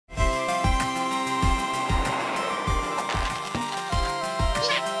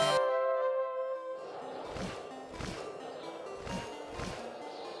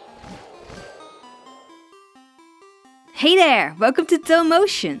Hey there, welcome to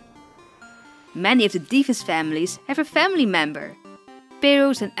DollMotion! Many of the Divus families have a family member.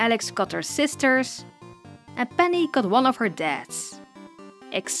 Perus and Alex got their sisters, and Penny got one of her dads.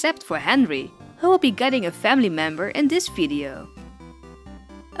 Except for Hendry, who will be getting a family member in this video.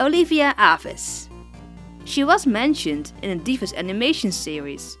 Olivia Aves. She was mentioned in a Divus animation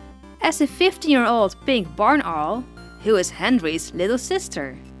series as a 15-year-old pink barn owl who is Hendry's little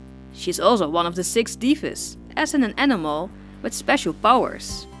sister. She's also one of the 6 Divus, as in an animal with special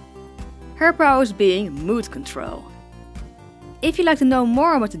powers. Her powers being mood control. If you'd like to know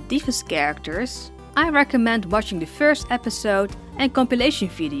more about the Divus characters, I recommend watching the first episode and compilation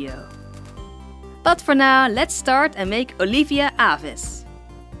video. But for now, let's start and make Olivia Aves.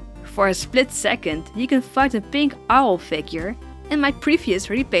 For a split second, you can find a pink owl figure in my previous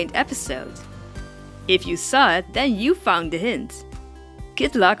RePaint episode. If you saw it, then you found the hint.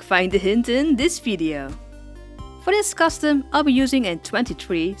 Good luck finding the hint in this video. For this custom, I'll be using a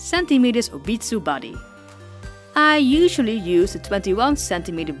 23 cm Obitsu body. I usually use the 21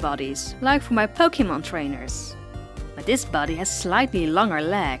 cm bodies, like for my Pokemon trainers. But this body has slightly longer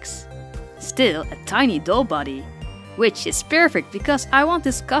legs. Still a tiny doll body, which is perfect because I want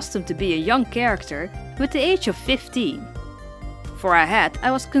this custom to be a young character with the age of 15. For a hat, I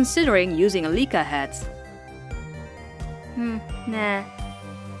was considering using a Leica hat. Nah.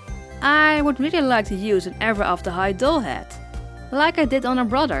 I would really like to use an Ever After High doll hat, like I did on her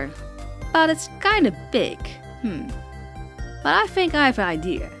brother, but it's kinda big. But I think I have an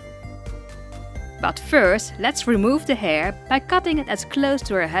idea. But first, let's remove the hair by cutting it as close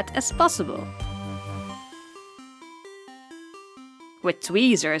to her head as possible. With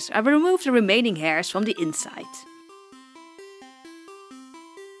tweezers, I will remove the remaining hairs from the inside.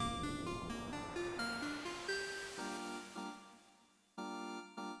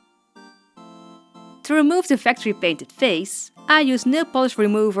 To remove the factory painted face, I use nail polish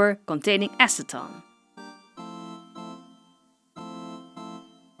remover containing acetone.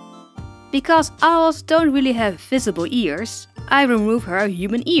 Because owls don't really have visible ears, I remove her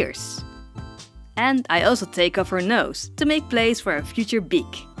human ears. And I also take off her nose to make place for a future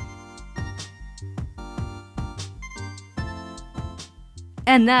beak.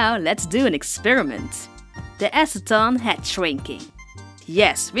 And now let's do an experiment. The acetone head shrinking.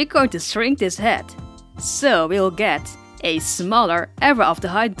 Yes, we're going to shrink this head. So we'll get a smaller Ever After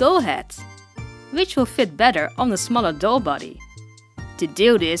High doll head, which will fit better on the smaller doll body. To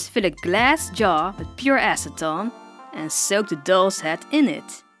do this, fill a glass jar with pure acetone and soak the doll's head in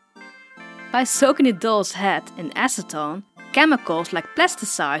it. By soaking the doll's head in acetone, chemicals like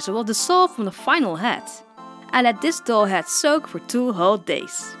plasticizer will dissolve from the final head. I let this doll head soak for 2 whole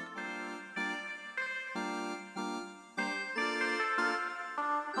days.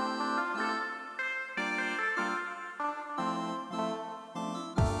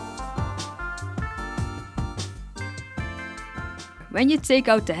 When you take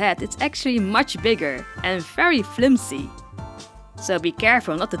out the head, it's actually much bigger and very flimsy. So be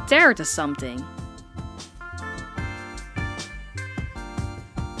careful not to tear it or something.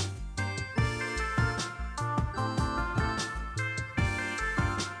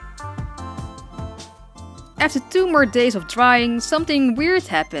 After 2 more days of drying, something weird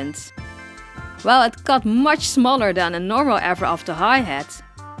happened. Well, it got much smaller than a normal Ever After High head,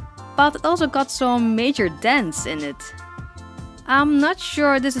 but it also got some major dents in it. I'm not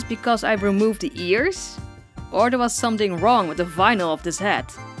sure this is because I removed the ears, or there was something wrong with the vinyl of this head.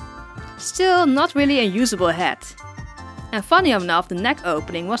 Still not really a usable head. And funny enough, the neck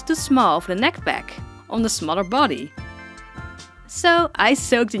opening was too small for the neck back on the smaller body. So I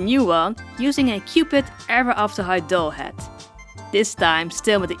soaked a new one using a Cupid Ever After High doll head. This time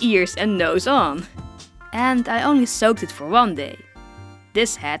still with the ears and nose on. And I only soaked it for 1 day.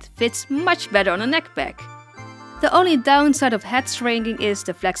 This head fits much better on a neck back. The only downside of head shrinking is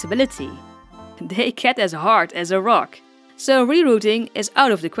the flexibility. They get as hard as a rock, so rerouting is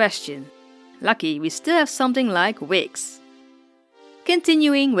out of the question. Lucky we still have something like wigs.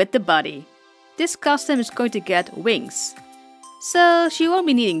 Continuing with the body. This custom is going to get wings, so she won't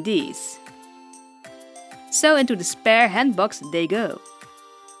be needing these. So into the spare hand box they go.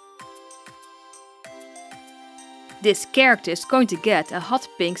 This character is going to get a hot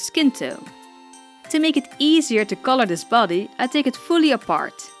pink skin tone. To make it easier to color this body, I take it fully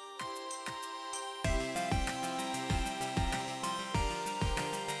apart.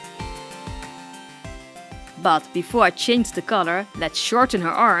 But before I change the color, let's shorten her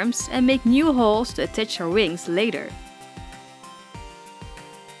arms and make new holes to attach her wings later.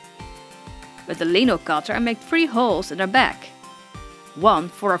 With the lino cutter I make 3 holes in her back. One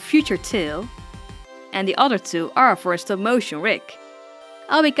for her future tail, and the other 2 are for a stop-motion rig.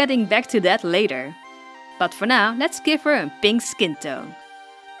 I'll be getting back to that later. But for now, let's give her a pink skin tone.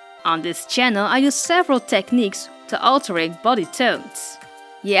 On this channel I use several techniques to altering body tones.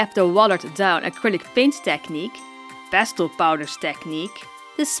 You have the watered down acrylic paint technique, pastel powders technique,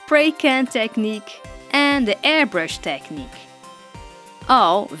 the spray can technique and the airbrush technique.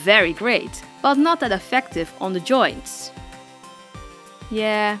 All very great, but not that effective on the joints.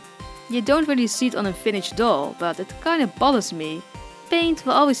 Yeah, you don't really see it on a finished doll, but it kinda bothers me. Paint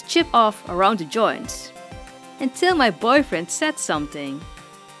will always chip off around the joints. Until my boyfriend said something.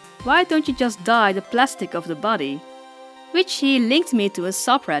 Why don't you just dye the plastic of the body? Which he linked me to a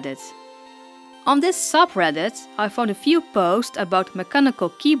subreddit. On this subreddit I found a few posts about mechanical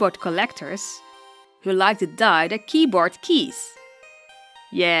keyboard collectors who like to dye their keyboard keys.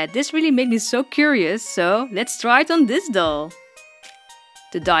 Yeah, this really made me so curious, so let's try it on this doll.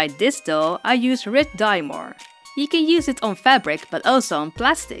 To dye this doll I use Rit Dyemore. You can use it on fabric but also on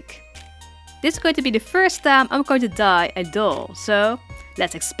plastic. This is going to be the first time I'm going to dye a doll, so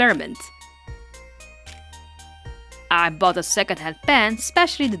let's experiment. I bought a second-hand pan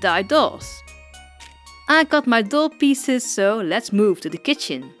specially to dye dolls. I got my doll pieces, so let's move to the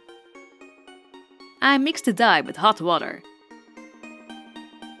kitchen. I mixed the dye with hot water.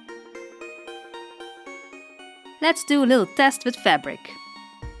 Let's do a little test with fabric.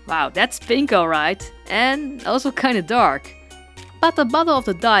 Wow, that's pink alright, and also kinda dark. But the bottle of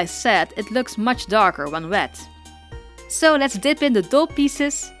the dye said it looks much darker when wet. So let's dip in the doll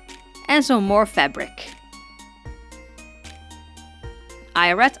pieces and some more fabric.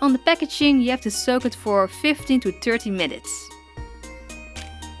 I read on the packaging you have to soak it for 15 to 30 minutes.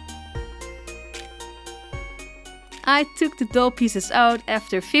 I took the doll pieces out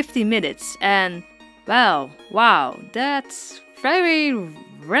after 50 minutes and wow, that's very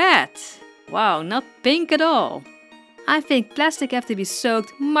red. Wow, not pink at all. I think plastic have to be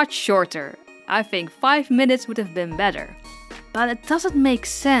soaked much shorter. I think 5 minutes would have been better. But it doesn't make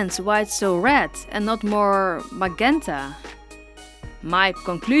sense why it's so red and not more magenta. My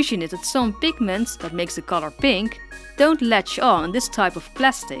conclusion is that some pigments that makes the color pink don't latch on this type of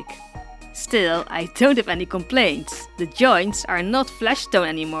plastic. Still, I don't have any complaints. The joints are not flesh tone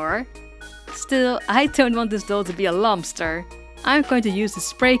anymore. Still, I don't want this doll to be a lobster. I'm going to use the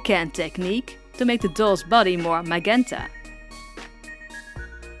spray can technique to make the doll's body more magenta.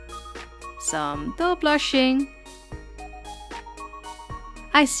 Some doll blushing.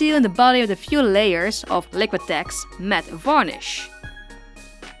 I seal in the body with a few layers of Liquitex matte varnish.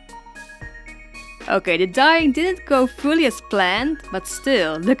 Okay, the dyeing didn't go fully as planned, but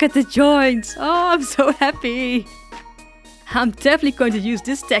still, look at the joints! Oh, I'm so happy! I'm definitely going to use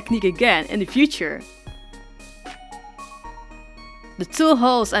this technique again in the future. The 2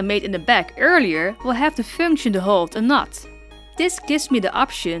 holes I made in the back earlier will have the function to hold a knot. This gives me the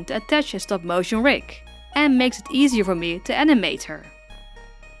option to attach a stop-motion rig and makes it easier for me to animate her.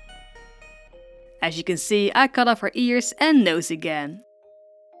 As you can see, I cut off her ears and nose again.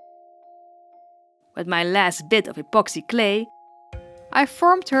 With my last bit of epoxy clay, I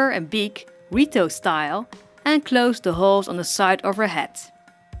formed her a beak, Rito style, and closed the holes on the side of her head.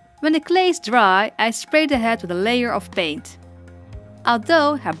 When the clay is dry, I spray the head with a layer of paint.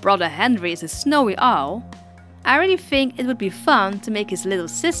 Although her brother Hendry is a snowy owl, I really think it would be fun to make his little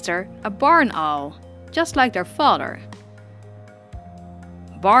sister a barn owl, just like their father.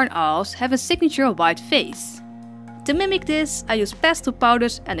 Barn owls have a signature white face. To mimic this, I use pastel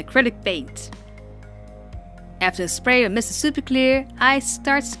powders and acrylic paint. After the spray with Mr.Super clear, I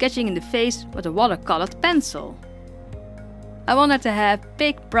start sketching in the face with a watercolored pencil. I want her to have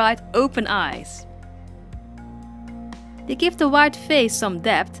big, bright, open eyes. To give the white face some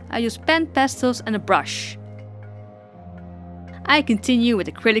depth, I use pen pastels and a brush. I continue with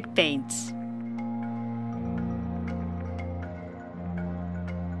acrylic paint.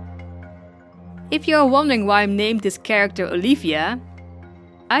 If you're wondering why I named this character Olivia,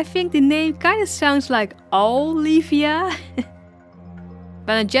 I think the name kinda sounds like Olivia.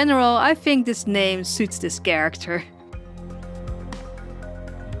 But in general, I think this name suits this character.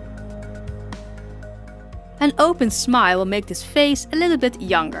 An open smile will make this face a little bit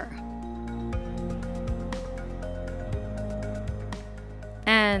younger.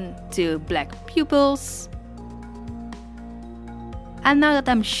 And 2 black pupils. And now that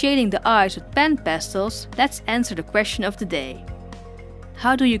I'm shading the eyes with pen pastels, let's answer the question of the day.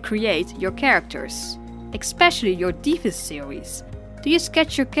 How do you create your characters? Especially your Divus series. Do you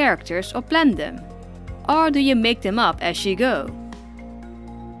sketch your characters or plan them? Or do you make them up as you go?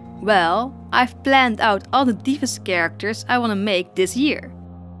 Well, I've planned out all the Divus characters I want to make this year.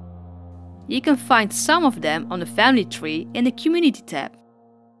 You can find some of them on the family tree in the community tab,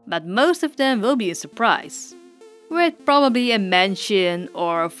 but most of them will be a surprise, with probably a mention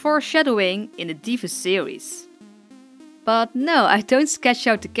or a foreshadowing in the Divus series. But no, I don't sketch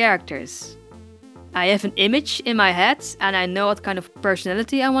out the characters. I have an image in my head and I know what kind of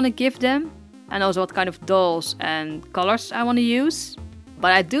personality I want to give them, and also what kind of dolls and colors I want to use,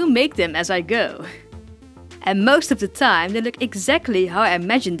 but I do make them as I go. And most of the time they look exactly how I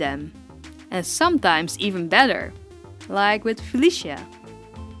imagined them, and sometimes even better, like with Felicia.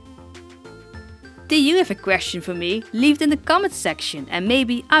 Do you have a question for me? Leave it in the comments section and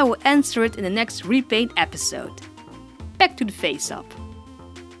maybe I will answer it in the next RePaint episode. Back to the face-up.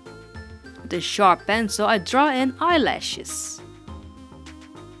 With a sharp pencil I draw in eyelashes.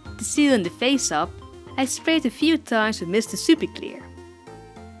 To seal in the face-up, I sprayed a few times with Mr.Super clear.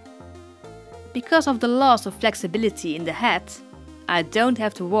 Because of the loss of flexibility in the head, I don't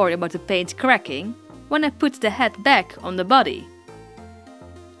have to worry about the paint cracking when I put the head back on the body.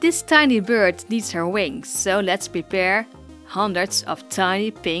 This tiny bird needs her wings, so let's prepare hundreds of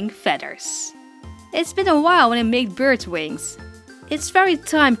tiny pink feathers. It's been a while when I made bird wings. It's very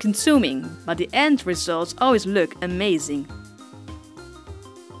time consuming, but the end results always look amazing.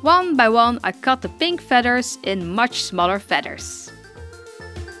 One by one I cut the pink feathers in much smaller feathers.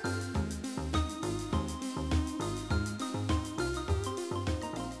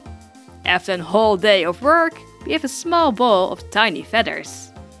 After a whole day of work, we have a small ball of tiny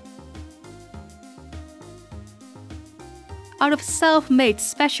feathers. Out of self-made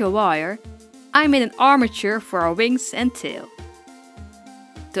special wire, I made an armature for our wings and tail.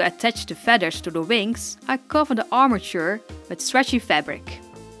 To attach the feathers to the wings, I cover the armature with stretchy fabric.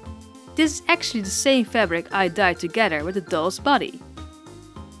 This is actually the same fabric I dyed together with the doll's body.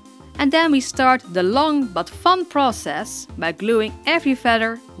 And then we start the long but fun process by gluing every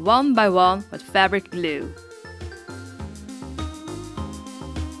feather one by one with fabric glue.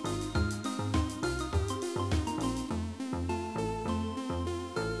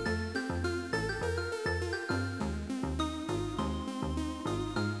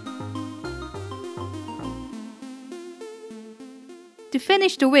 To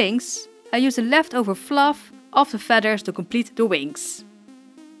finish the wings, I use the leftover fluff of the feathers to complete the wings.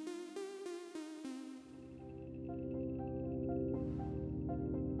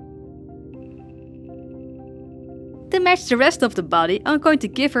 To match the rest of the body, I'm going to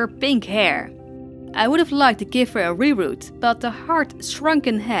give her pink hair. I would have liked to give her a reroot, but the hard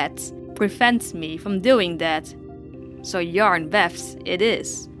shrunken head prevents me from doing that. So yarn wefts it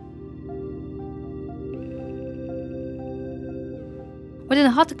is. With a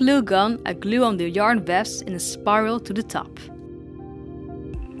hot glue gun, I glue on the yarn wefts in a spiral to the top.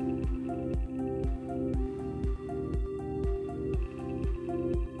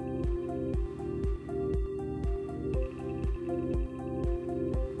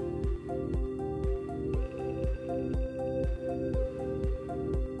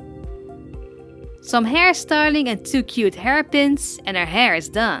 Some hairstyling and 2 cute hairpins and her hair is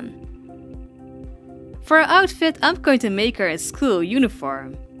done. For her outfit, I'm going to make her a school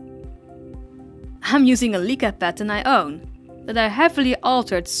uniform. I'm using a Leica pattern I own, that I heavily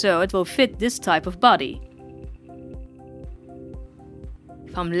altered so it will fit this type of body.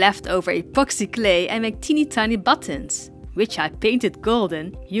 From leftover epoxy clay I make teeny tiny buttons, which I painted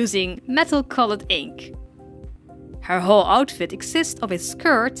golden using metal colored ink. Her whole outfit consists of a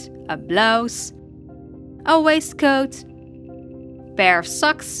skirt, a blouse, a waistcoat, pair of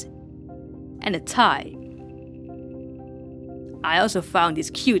socks and a tie. I also found these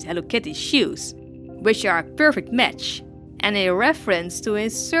cute Hello Kitty shoes, which are a perfect match and a reference to a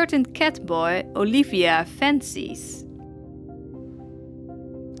certain cat boy Olivia fancies.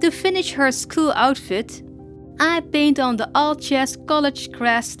 To finish her school outfit, I paint on the all-chest college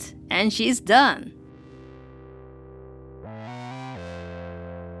crest and she's done.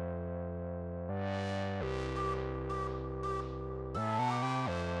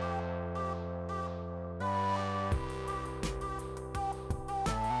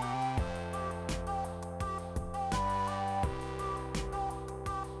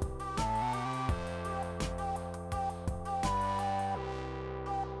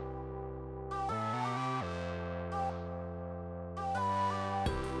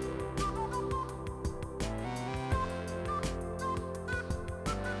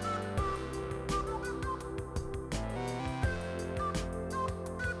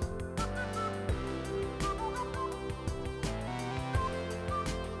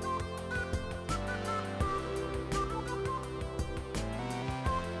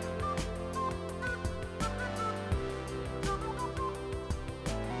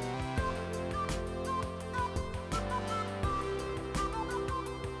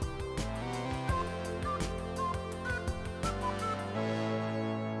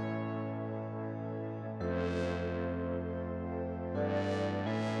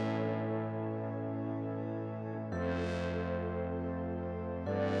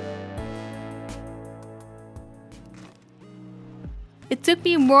 It took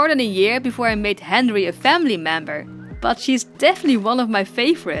me more than a year before I made Hendry a family member, but she's definitely one of my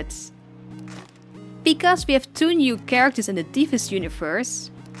favorites. Because we have 2 new characters in the Divus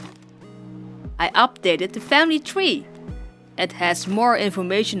universe, I updated the family tree. It has more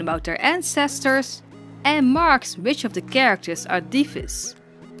information about their ancestors and marks which of the characters are Divus.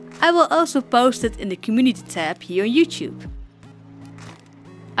 I will also post it in the community tab here on YouTube.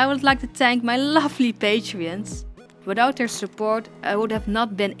 I would like to thank my lovely Patreons. Without their support, I would have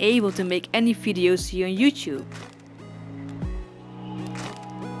not been able to make any videos here on YouTube.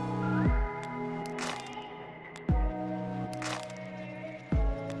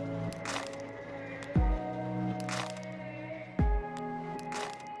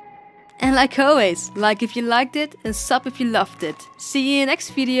 And like always, like if you liked it and sub if you loved it. See you in the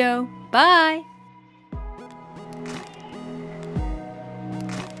next video. Bye!